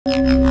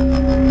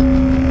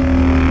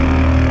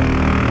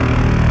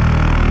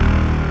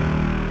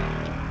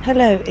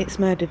Hello, it's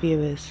Murder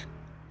Viewers.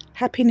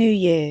 Happy New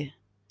Year,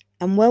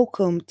 and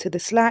welcome to the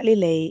slightly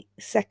late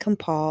second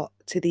part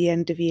to the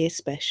end of year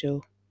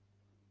special.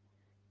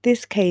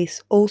 This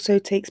case also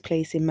takes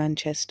place in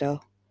Manchester,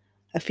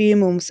 a few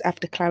months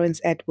after Clarence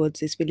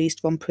Edwards is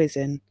released from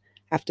prison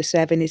after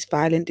serving his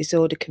violent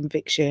disorder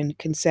conviction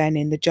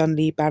concerning the John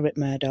Barratt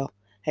murder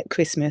at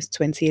Christmas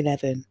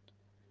 2011.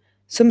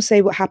 Some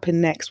say what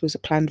happened next was a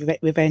planned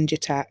revenge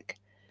attack,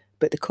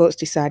 but the courts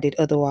decided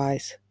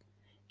otherwise.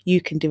 You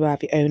can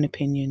derive your own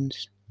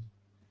opinions.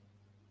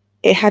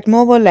 It had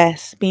more or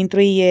less been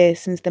 3 years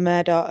since the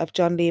murder of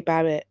John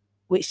Barratt,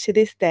 which to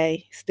this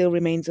day still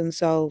remains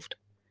unsolved,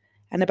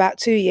 and about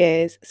 2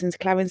 years since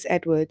Clarence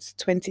Edwards,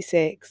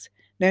 26,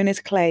 known as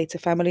Clay to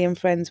family and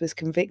friends, was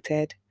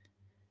convicted.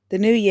 The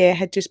new year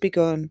had just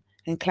begun,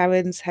 and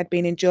Clarence had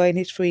been enjoying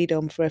his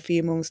freedom for a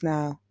few months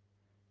now.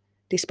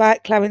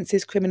 Despite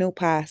Clarence's criminal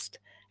past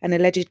and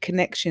alleged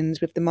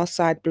connections with the Moss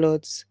Side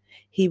Bloods,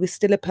 he was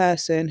still a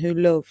person who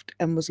loved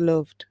and was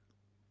loved.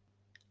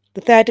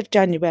 The 3rd of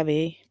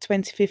January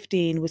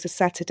 2015 was a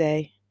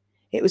Saturday.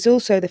 It was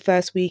also the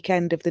first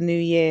weekend of the new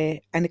year,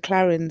 and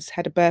Clarence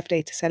had a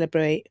birthday to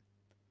celebrate.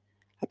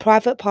 A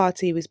private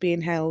party was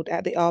being held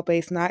at the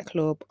R-Base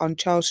nightclub on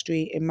Charles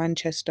Street in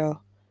Manchester.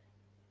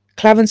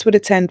 Clarence would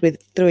attend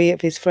with 3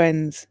 of his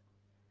friends: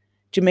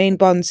 Jermaine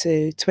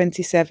Bonsu,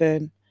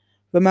 27,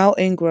 Ramel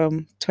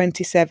Ingram,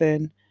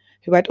 27,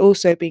 who had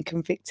also been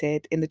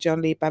convicted in the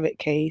John Barratt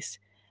case,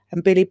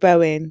 and Billy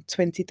Bowen,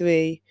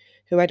 23,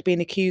 who had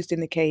been accused in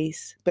the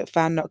case but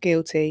found not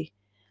guilty.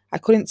 I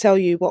couldn't tell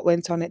you what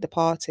went on at the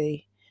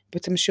party,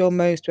 but I'm sure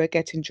most were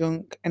getting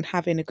drunk and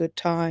having a good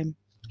time.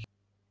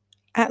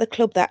 At the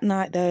club that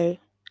night, though,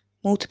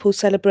 multiple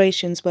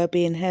celebrations were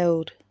being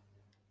held.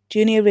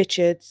 Junior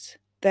Richards,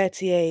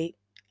 38,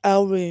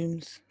 Earl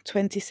Rooms,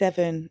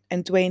 27,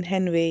 and Dwayne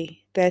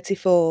Henry,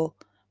 34,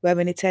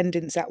 were in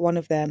attendance at one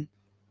of them.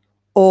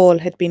 All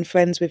had been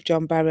friends with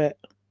John Barratt.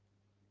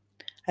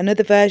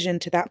 Another version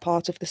to that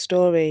part of the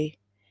story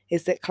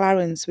is that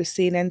Clarence was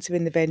seen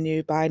entering the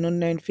venue by an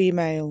unknown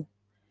female,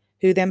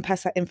 who then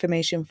passed that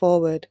information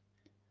forward.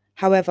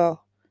 However,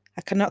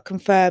 I cannot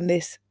confirm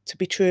this to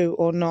be true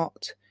or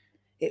not.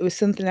 It was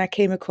something I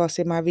came across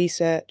in my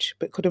research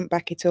but couldn't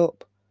back it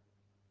up.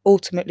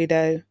 Ultimately,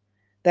 though,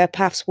 their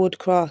paths would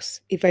cross,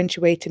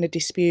 eventuating a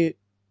dispute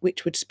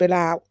which would spill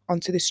out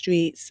onto the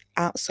streets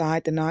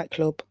outside the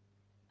nightclub.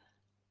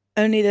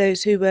 Only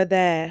those who were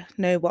there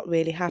know what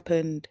really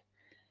happened,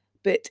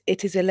 but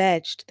it is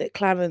alleged that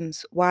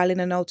Clarence, while in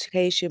an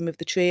altercation with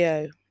the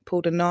trio,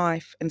 pulled a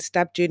knife and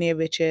stabbed Junior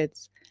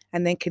Richards,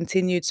 and then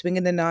continued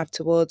swinging the knife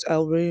towards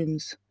Earl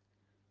Rooms.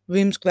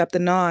 Rooms grabbed the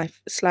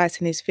knife,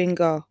 slicing his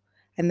finger,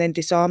 and then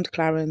disarmed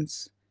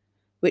Clarence,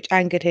 which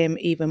angered him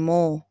even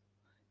more.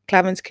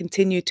 Clarence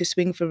continued to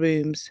swing for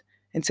Rooms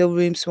until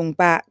Rooms swung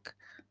back,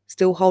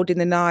 still holding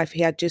the knife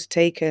he had just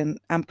taken,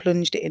 and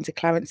plunged it into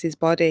Clarence's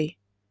body.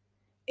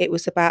 It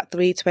was about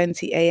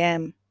 3:20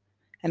 a.m,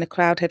 and a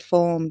crowd had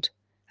formed,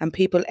 and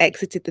people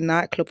exited the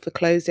nightclub for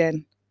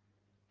closing.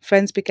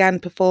 Friends began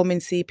performing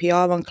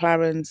CPR on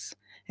Clarence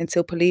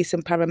until police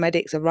and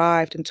paramedics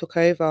arrived and took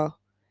over.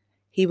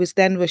 He was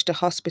then rushed to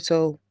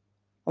hospital.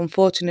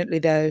 Unfortunately,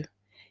 though,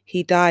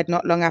 he died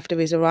not long after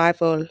his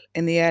arrival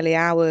in the early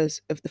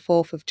hours of the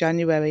 4th of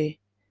January.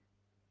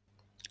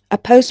 A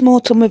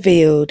post-mortem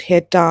revealed he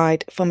had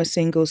died from a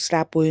single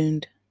stab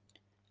wound.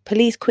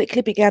 Police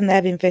quickly began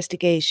their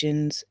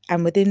investigations,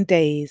 and within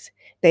days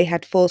they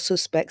had 4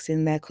 suspects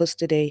in their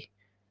custody,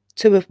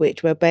 2 of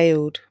which were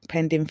bailed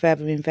pending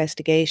further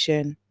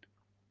investigation.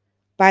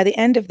 By the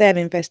end of their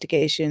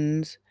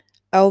investigations,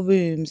 Earl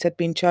Rooms had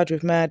been charged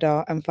with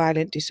murder and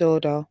violent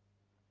disorder.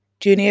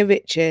 Junior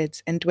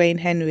Richards and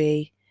Dwayne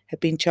Henry had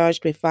been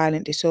charged with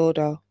violent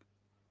disorder.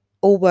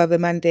 All were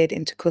remanded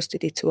into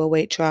custody to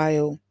await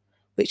trial,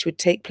 which would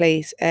take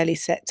place early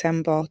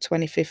September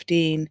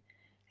 2015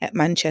 at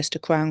Manchester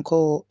Crown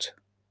Court.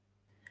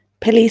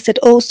 Police had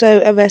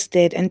also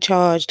arrested and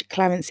charged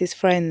Clarence's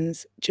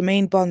friends,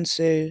 Jermaine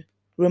Bonsu,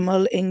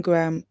 Ramel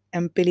Ingram,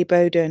 and Billy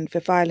Bowden, for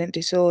violent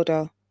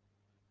disorder.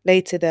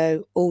 Later,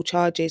 though, all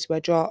charges were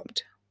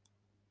dropped.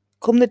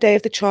 Come the day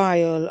of the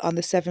trial on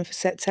the 7th of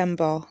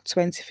September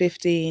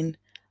 2015,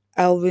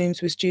 Earl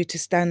Rooms was due to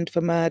stand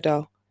for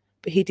murder,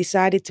 but he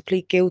decided to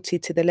plead guilty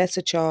to the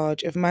lesser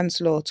charge of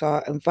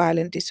manslaughter and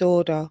violent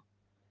disorder.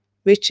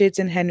 Richards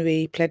and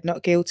Henry pled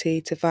not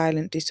guilty to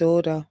violent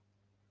disorder.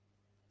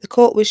 The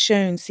court was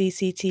shown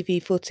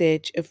CCTV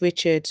footage of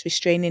Richards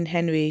restraining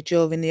Henry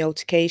during the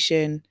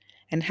altercation,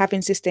 and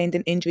having sustained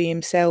an injury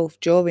himself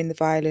during the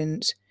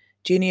violence,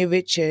 Junior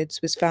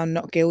Richards was found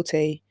not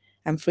guilty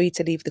and free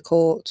to leave the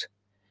court.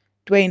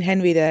 Dwayne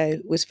Henry,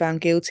 though, was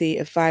found guilty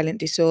of violent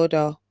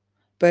disorder.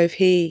 Both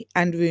he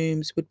and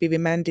Rooms would be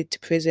remanded to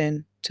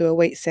prison to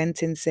await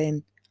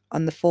sentencing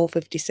on the 4th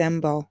of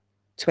December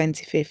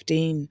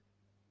 2015.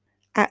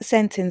 At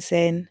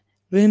sentencing,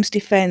 Rooms'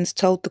 defence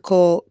told the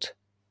court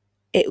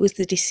it was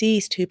the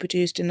deceased who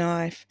produced a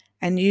knife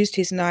and used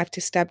his knife to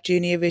stab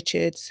Junior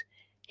Richards.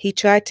 He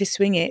tried to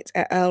swing it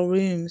at Earl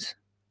Rooms.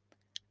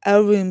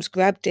 Elrooms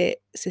grabbed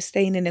it,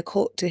 sustaining a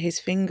cut to his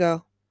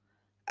finger.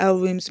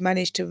 Elrooms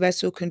managed to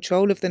wrestle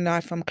control of the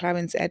knife from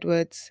Clarence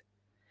Edwards.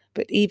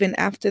 But even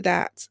after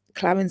that,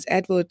 Clarence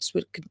Edwards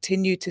would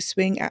continue to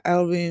swing at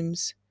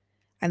Elrooms,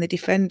 and the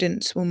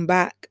defendant swung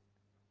back,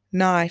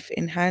 knife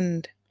in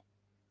hand.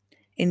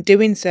 In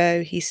doing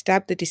so, he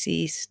stabbed the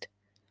deceased,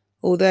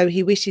 although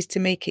he wishes to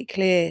make it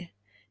clear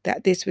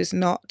that this was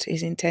not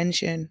his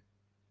intention.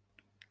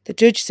 The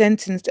judge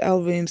sentenced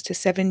Elrooms to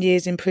 7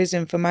 years in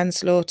prison for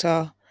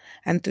manslaughter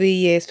and 3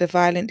 years for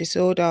violent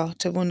disorder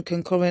to run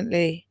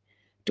concurrently.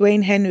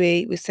 Dwayne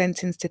Henry was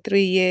sentenced to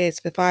 3 years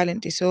for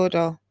violent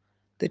disorder.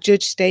 The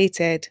judge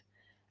stated,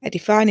 "A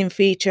defining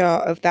feature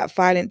of that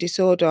violent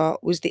disorder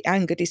was the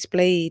anger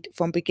displayed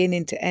from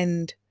beginning to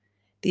end.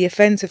 The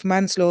offence of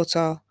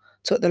manslaughter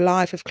took the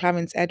life of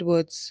Clarence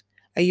Edwards,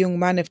 a young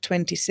man of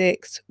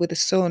 26 with a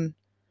son.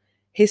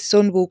 His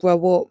son will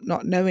grow up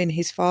not knowing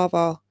his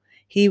father.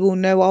 He will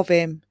know of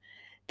him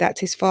that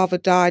his father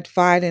died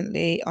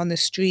violently on the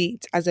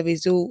street as a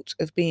result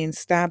of being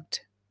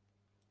stabbed."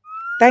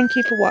 Thank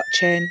you for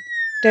watching.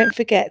 Don't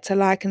forget to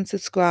like and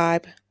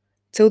subscribe.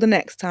 Till the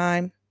next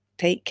time,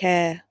 take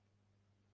care.